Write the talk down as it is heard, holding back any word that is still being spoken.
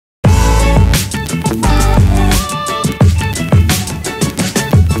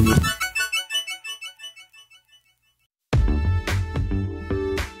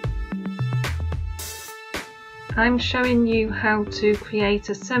I'm showing you how to create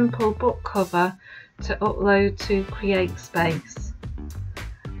a simple book cover to upload to CreateSpace.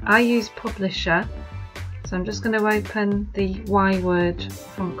 I use Publisher, so I'm just going to open the Y Word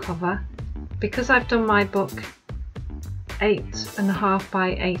front cover. Because I've done my book 8.5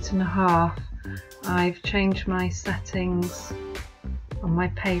 by 8.5, I've changed my settings on my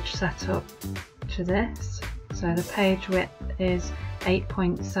page setup to this. So the page width is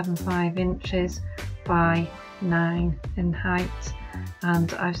 8.75 inches by 9 in height,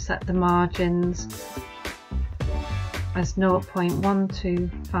 and I've set the margins as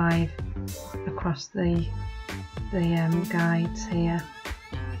 0.125 across the guides here.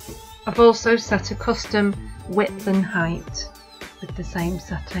 I've also set a custom width and height with the same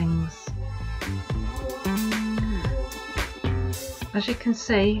settings. As you can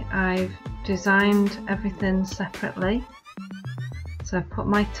see, I've designed everything separately. So I've put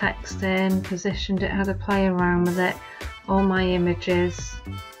my text in, positioned it, had a play around with it, all my images,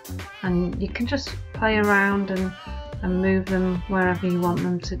 and you can just play around and move them wherever you want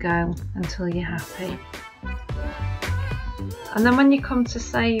them to go until you're happy. And then when you come to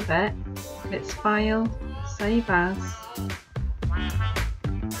save it, it's File, Save As,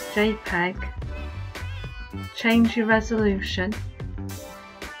 JPEG, change your resolution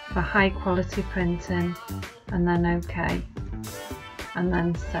for high quality printing, and then OK, and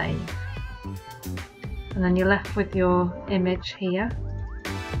then save. And then you're left with your image here.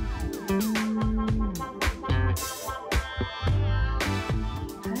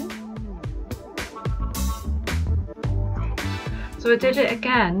 So I did it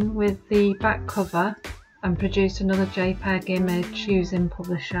again with the back cover and produced another JPEG image using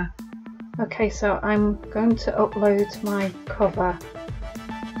Publisher. Okay, so I'm going to upload my cover.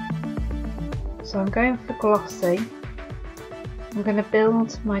 So I'm going for glossy. I'm going to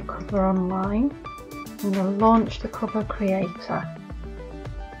build my cover online. I'm going to launch the cover creator.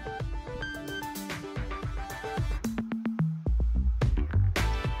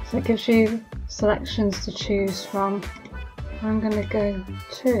 So it gives you selections to choose from. I'm going to go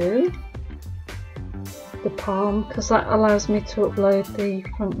to the palm because that allows me to upload the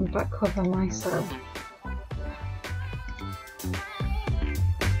front and back cover myself.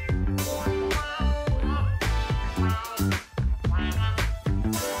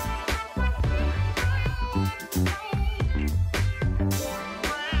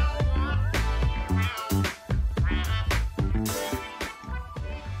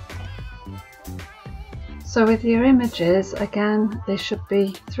 So with your images, again, they should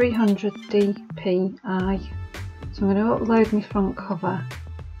be 300 dpi. So I'm going to upload my front cover.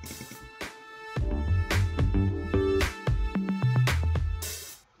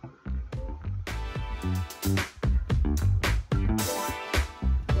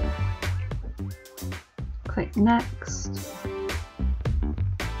 Click next.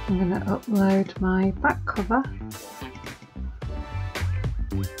 I'm going to upload my back cover.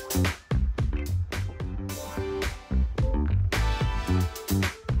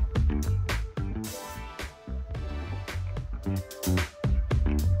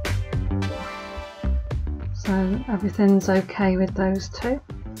 So everything's okay with those two,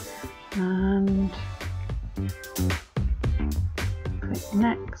 and click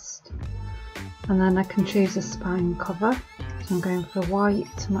next, and then I can choose a spine cover. So I'm going for white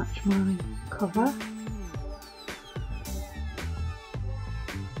to match my cover.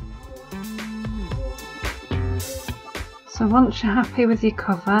 So once you're happy with your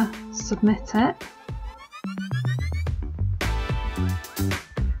cover, submit it.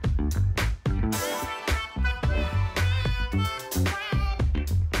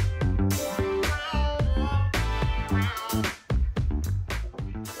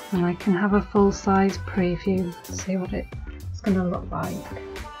 And I can have a full-size preview to see what it's going to look like.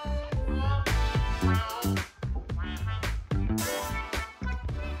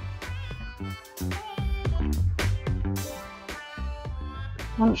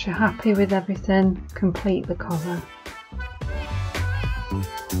 Once you're happy with everything, complete the cover.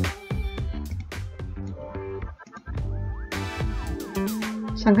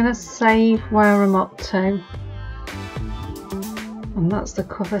 So I'm going to save where I'm up to. And that's the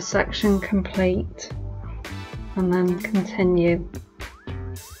cover section complete, and then continue.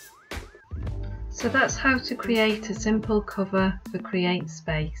 So that's how to create a simple cover for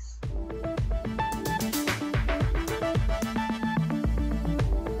CreateSpace.